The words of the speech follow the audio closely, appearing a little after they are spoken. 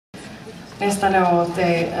Nästa låt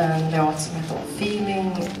är en låt som heter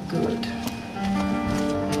Feeling Good.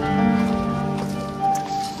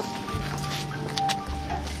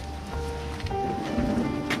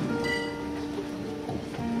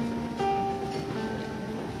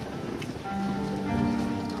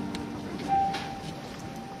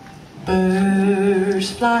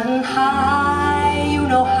 Birds flying high, you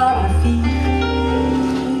know how I feel.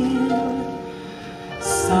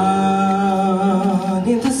 Sun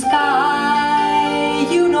in the sky,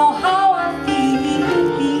 you know how I feel.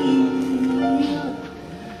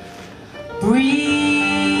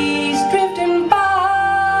 Breeze drifting by,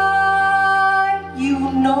 you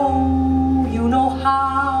know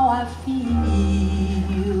how I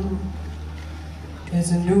feel.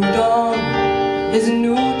 There's a new dawn, there's a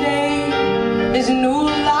new day, there's a new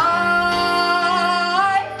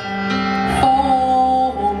life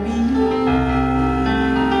for me.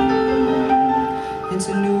 It's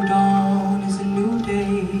a new dawn, it's a new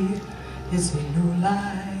day, it's a new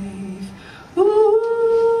life. Ooh.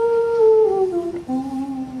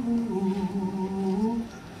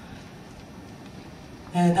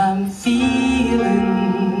 And I'm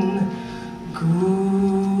feeling good.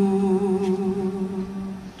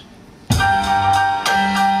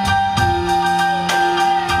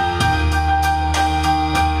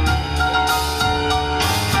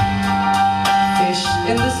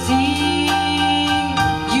 In the sea,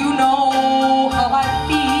 you know how I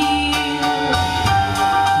feel.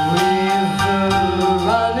 River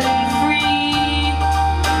running free,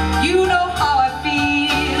 you know how I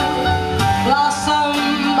feel. Blossom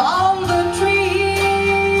on the tree,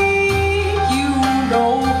 you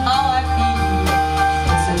know how I feel.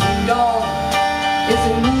 It's a new dawn, it's a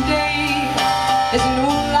new day, it's a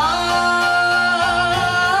new life.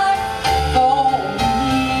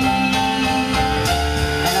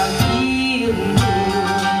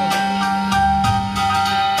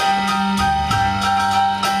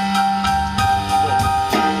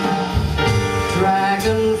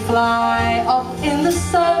 Fly up in the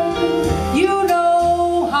sun, you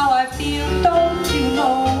know how I feel, don't you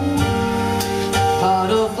know?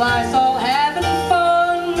 Butterflies all having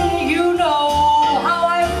fun, you know how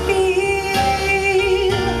I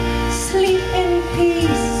feel. Sleep in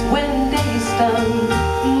peace when day's done,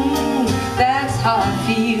 that's how I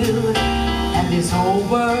feel. And this whole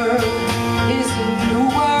world is